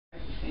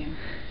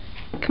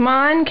Come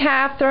on,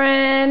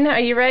 Katherine. Are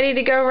you ready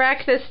to go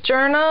wreck this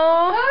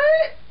journal?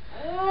 What?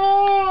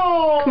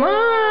 Oh. Come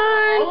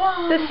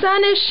on. The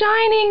sun is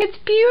shining. It's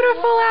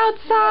beautiful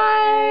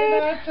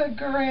outside. That's a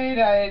great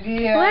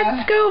idea.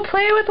 Let's go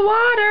play with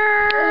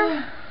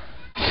water.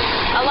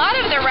 A lot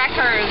of the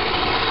wreckers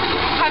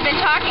have been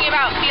talking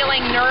about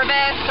feeling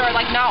nervous or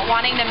like not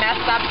wanting to mess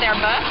up their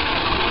book.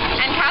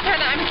 And Katherine,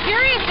 I'm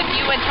curious if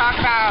you would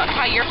talk about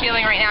how you're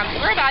feeling right now,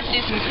 because we're about to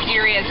do some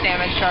serious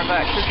damage to our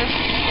books.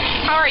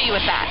 How are you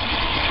with that?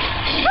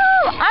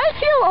 Well, I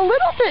feel a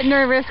little bit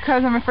nervous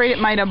because I'm afraid it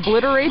might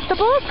obliterate the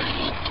book.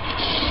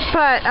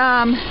 But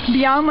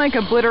beyond like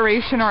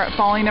obliteration or it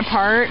falling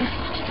apart,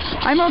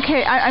 I'm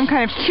okay. I'm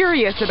kind of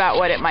curious about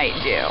what it might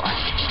do.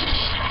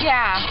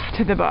 Yeah.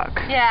 To the book.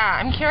 Yeah,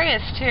 I'm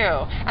curious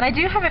too. And I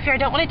do have a fear. I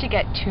don't want it to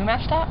get too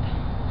messed up.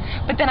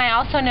 But then I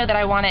also know that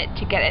I want it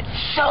to get it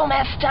so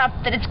messed up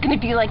that it's going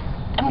to be like,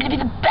 I'm going to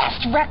be the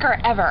best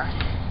wrecker ever.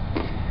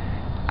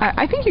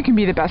 I think you can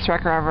be the best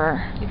wrecker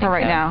ever for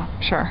right now.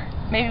 Sure.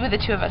 Maybe with the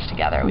two of us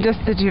together.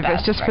 Just the two of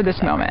us, just for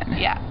this moment.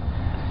 Yeah.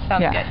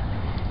 Sounds good.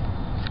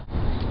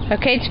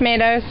 Okay,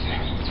 tomatoes.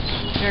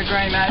 You're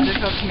growing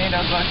magical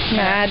tomato book.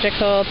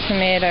 Magical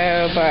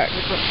tomato book.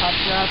 Look what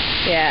pops up.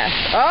 Yes.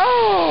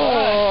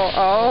 Oh.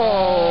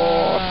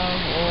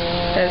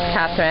 There's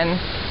Katherine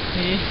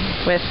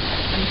with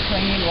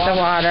the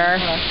water.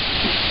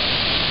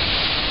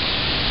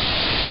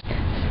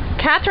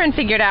 Katherine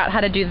figured out how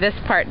to do this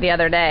part the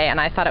other day, and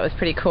I thought it was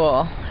pretty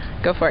cool.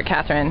 Go for it,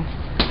 Katherine.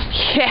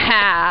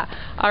 Yeah.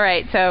 All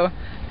right. So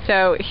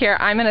here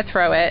I'm going to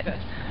throw it.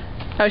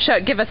 Oh,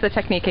 give us the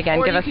technique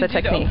again. Give us the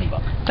technique.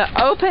 The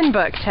open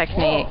book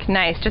technique. Whoa.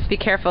 Nice. Just be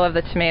careful of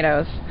the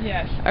tomatoes.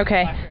 Yes.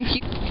 Okay.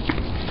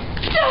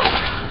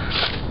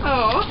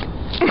 Oh.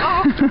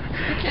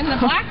 It's in the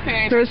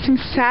blackberry. There was some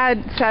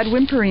sad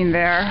whimpering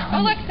there.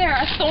 Oh, look, there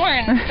are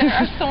thorns. There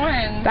are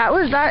thorns.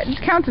 That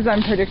counts as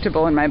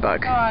unpredictable in my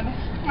book. God,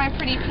 my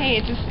pretty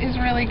page is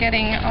really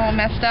getting all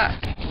messed up.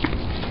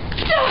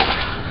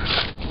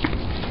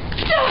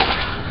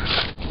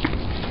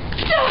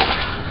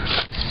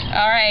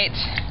 All right.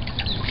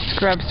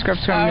 Scrub. I'm going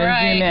to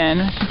zoom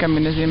in. I think I'm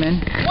going to zoom in.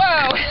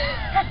 Whoa!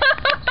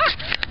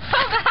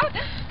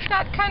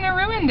 that kind of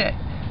ruined it.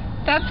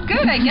 That's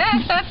good, I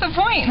guess. That's the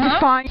point,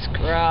 huh? Fine.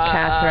 Scrub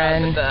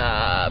Katherine.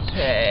 The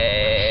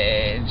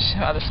page.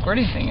 Oh, the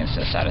squirting thing is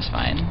so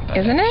satisfying.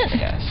 Isn't it?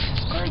 Yes.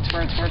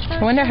 Squirt.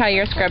 I wonder how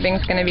your scrubbing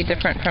is going to be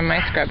different from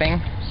my scrubbing.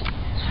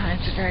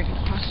 That's a very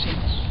good question.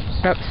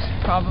 Oops.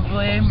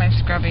 Probably my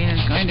scrubbing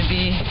is going to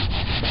be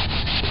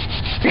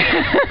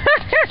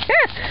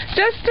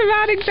just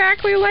about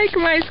exactly like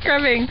my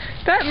scrubbing.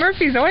 That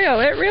Murphy's oil,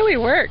 it really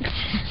works.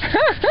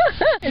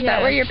 Is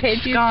that where your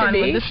page used to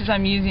be? This is,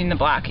 I'm using the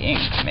black ink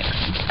to make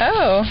some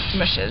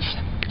smushes.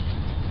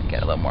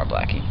 Get a little more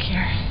black ink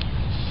here.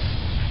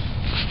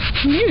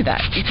 Who knew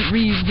that you could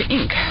reuse the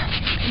ink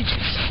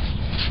pages?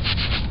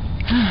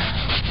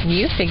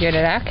 You figured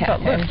it out,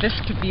 Katherine. But look, this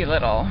could be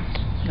little.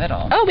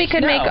 Oh, we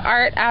could make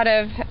art out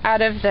of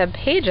the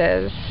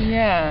pages.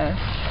 Yes.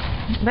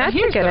 That's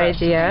a good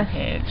idea.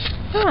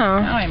 Oh.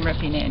 Now I'm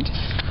ripping it into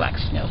black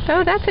snow.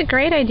 Oh, that's a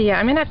great idea.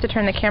 I'm going to have to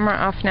turn the camera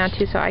off now,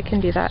 too, so I can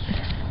do that.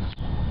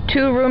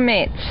 Two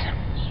roommates.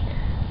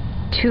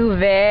 Two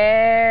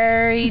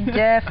very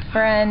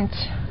different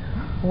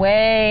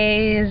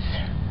ways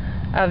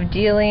of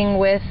dealing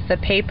with the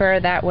paper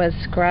that was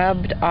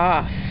scrubbed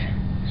off.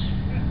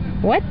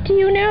 What do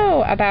you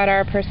know about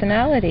our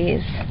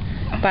personalities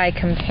by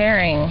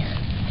comparing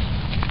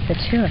the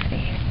two of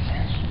these?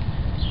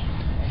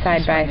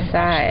 Side by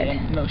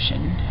side.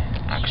 Motion,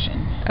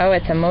 action. Oh,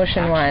 it's a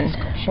motion one.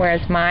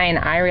 Whereas mine,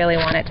 I really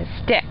want it to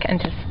stick and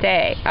to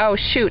stay. Oh,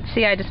 shoot.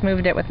 See, I just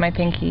moved it with my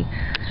pinky.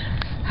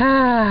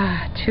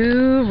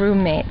 Two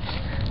roommates.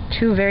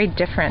 Two very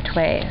different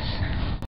ways.